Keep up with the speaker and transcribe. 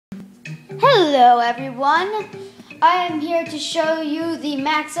Hello everyone, I am here to show you the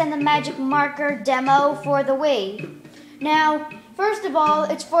Max and the Magic Marker demo for the Wii. Now, first of all,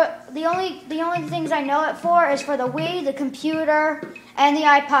 it's for the only things I know it for is for the Wii, the computer, and the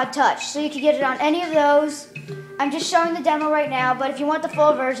iPod Touch. So you can get it on any of those. I'm just showing the demo right now, but if you want the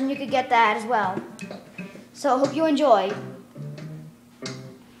full version, you could get that as well. So hope you enjoy.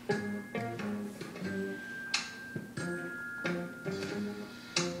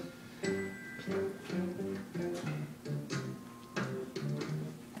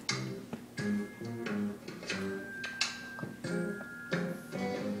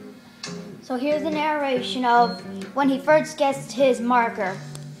 So here's the narration of when he first gets his marker.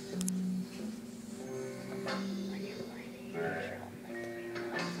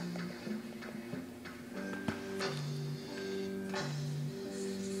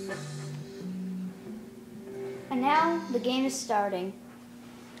 And now the game is starting.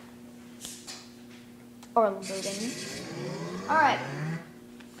 Or loading. Alright.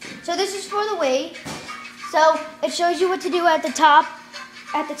 So this is for the Wii. So it shows you what to do at the top.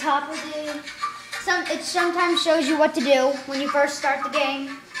 At the top of the, it sometimes shows you what to do when you first start the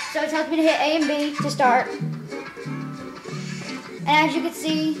game. So it tells me to hit A and B to start. And as you can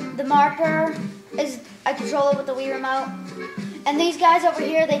see, the marker is, I control it with the Wii remote. And these guys over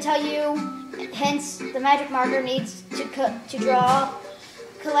here, they tell you hints. The magic marker needs to draw,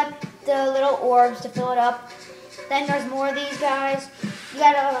 collect the little orbs to fill it up. Then there's more of these guys.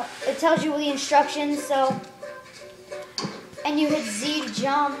 It tells you the instructions, so. And you hit Z to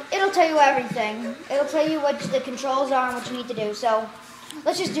jump. It'll tell you everything. It'll tell you what the controls are and what you need to do. So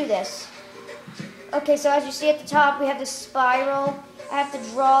let's just do this. Okay, so as you see at the top, we have this spiral. I have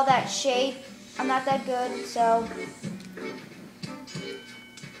to draw that shape. I'm not that good, so.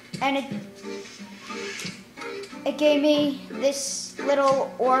 And it gave me this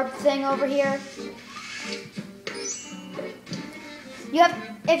little orb thing over here.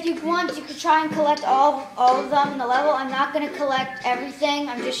 If you want, you could try and collect all of them in the level. I'm not going to collect everything.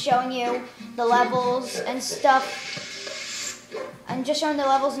 I'm just showing you the levels and stuff. I'm just showing the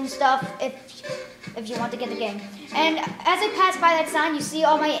levels and stuff if you want to get the game. And as I pass by that sign, you see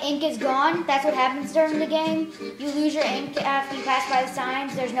all my ink is gone. That's what happens during the game. You lose your ink after you pass by the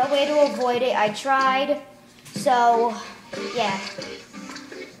signs. There's no way to avoid it. I tried. So, yeah.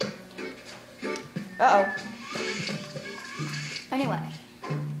 Uh-oh. Anyway,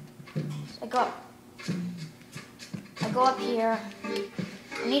 I go up here.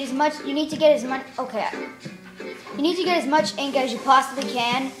 You need to get as much ink as you possibly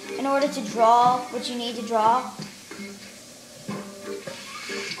can in order to draw what you need to draw.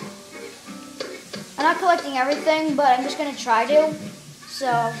 I'm not collecting everything, but I'm just gonna try to.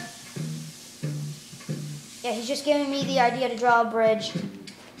 So, yeah, he's just giving me the idea to draw a bridge.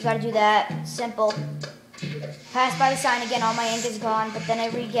 You gotta do that. Simple. Pass by the sign again, all my ink is gone, but then I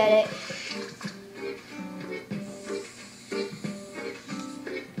re-get it.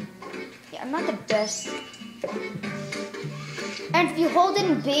 Yeah, I'm not the best. And if you hold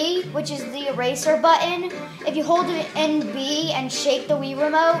in B, which is the eraser button, if you hold it in B and shake the Wii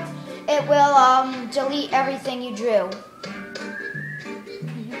remote, it will delete everything you drew.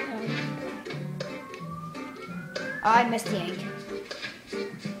 Oh, I missed the ink.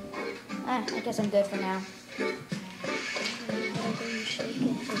 I guess I'm good for now.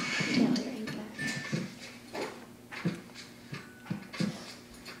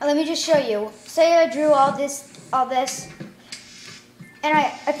 Let me just show you. Say I drew all this,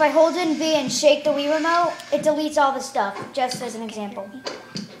 and if I hold in B and shake the Wii remote, it deletes all the stuff, just as an example.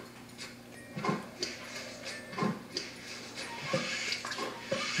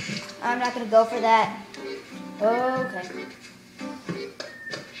 I'm not going to go for that. Okay.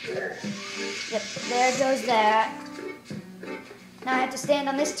 Yep, there goes that. Now I have to stand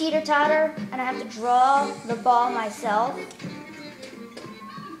on this teeter-totter, and I have to draw the ball myself.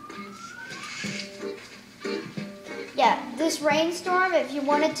 Yeah, this rainstorm, if you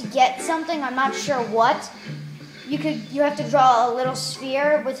wanted to get something, I'm not sure what, you have to draw a little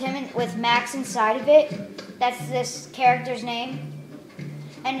sphere with with Max inside of it. That's this character's name.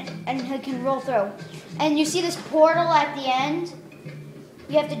 And he can roll through. And you see this portal at the end?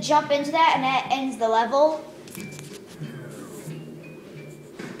 You have to jump into that, and that ends the level.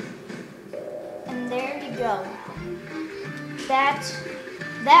 And there you go.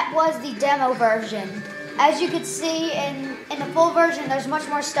 That was the demo version. As you could see in the full version, there's much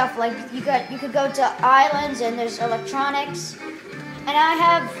more stuff. Like you could go to islands, and there's electronics. And I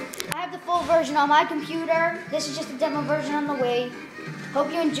have the full version on my computer. This is just a demo version on the Wii. Hope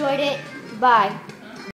you enjoyed it. Bye.